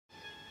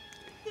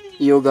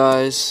Yo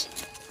guys,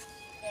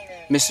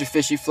 Mr.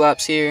 Fishy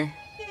Flaps here.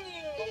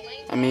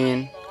 I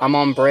mean, I'm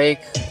on break.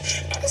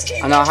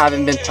 I know I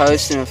haven't been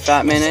posting in a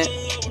fat minute,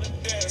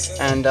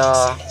 and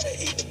I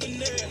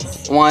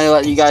wanted to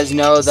let you guys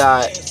know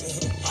that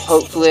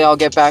hopefully I'll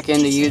get back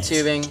into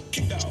YouTubing.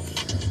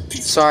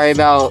 Sorry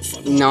about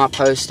not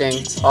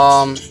posting.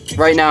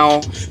 Right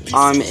now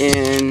I'm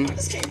in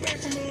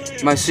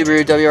my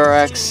Subaru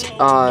WRX.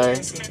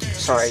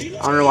 Sorry,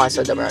 I don't know why I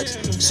said WRX.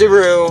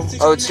 Subaru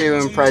 02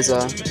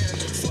 Impreza.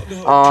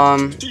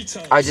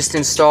 I just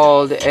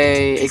installed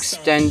a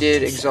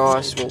extended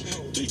exhaust. Well,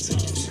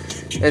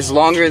 it's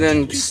longer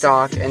than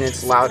stock and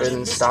it's louder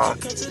than stock.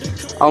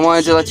 I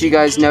wanted to let you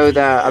guys know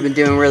that I've been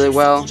doing really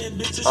well.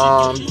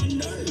 I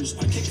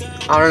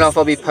don't know if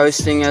I'll be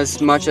posting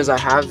as much as I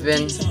have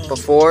been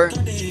before.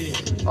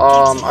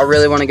 I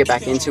really want to get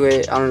back into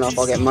it. I don't know if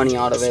I'll get money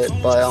out of it,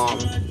 but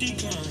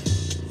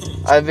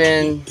I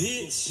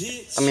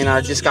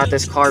just got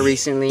this car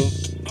recently,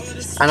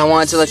 and I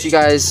wanted to let you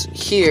guys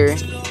hear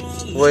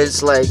what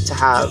it's like to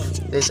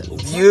have this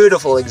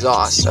beautiful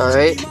exhaust. All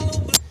right,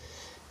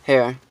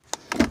 here,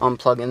 I'm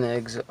plugging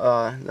the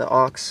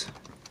aux.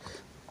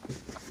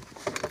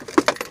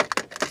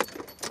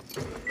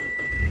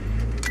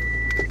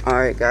 All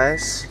right,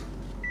 guys,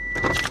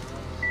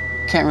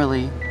 can't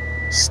really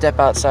step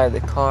outside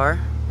the car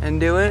and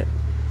do it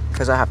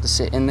because I have to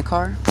sit in the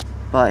car,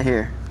 but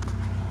here.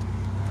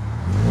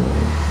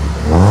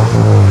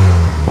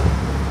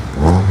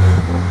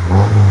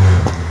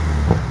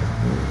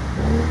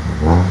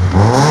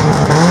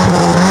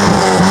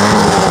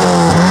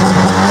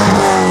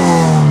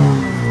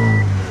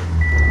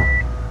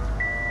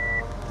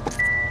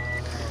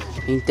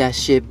 Ain't that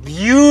shit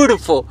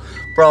beautiful?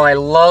 Bro, I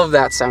love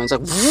that sound. It's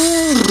like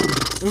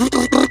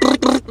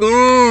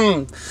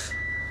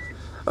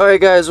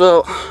Alright guys,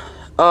 well,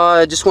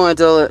 I just wanted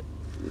to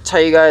tell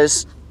you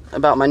guys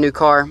about my new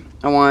car.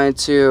 I wanted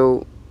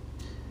to,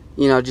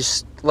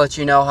 just let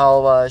you know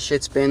how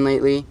shit's been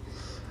lately.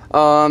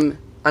 I'm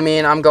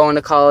going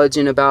to college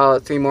in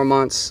about 3 more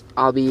months.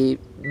 I'll be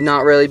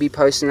not really be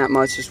posting that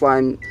much, just why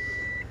I'm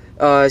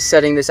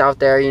setting this out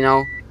there,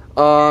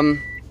 and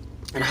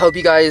I hope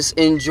you guys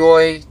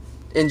enjoyed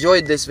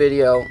this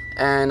video,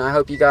 and I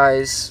hope you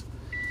guys,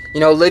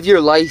 live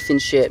your life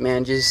and shit,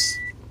 man. Just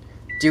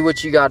do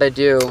what you gotta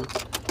do.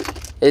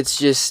 It's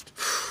just,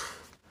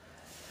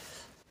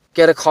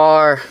 get a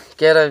car,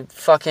 get a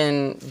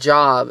fucking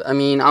job.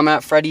 I'm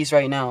at Freddy's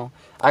right now.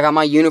 I got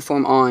my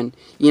uniform on.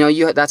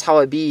 That's how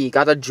it be.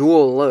 Got a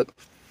jewel, look.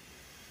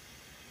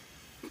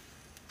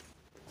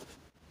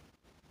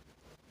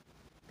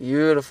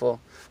 Beautiful.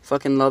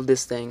 Fucking love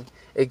this thing.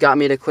 It got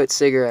me to quit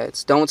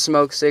cigarettes. Don't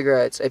smoke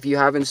cigarettes. If you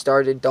haven't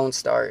started, don't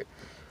start.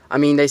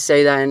 They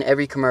say that in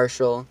every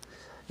commercial.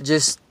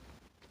 Just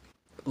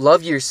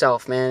love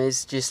yourself, man.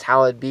 It's just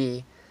how it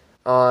be.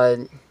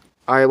 Alright,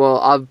 well,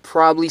 I'll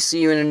probably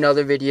see you in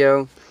another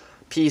video.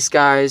 Peace,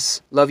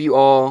 guys. Love you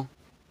all.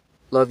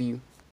 Love you.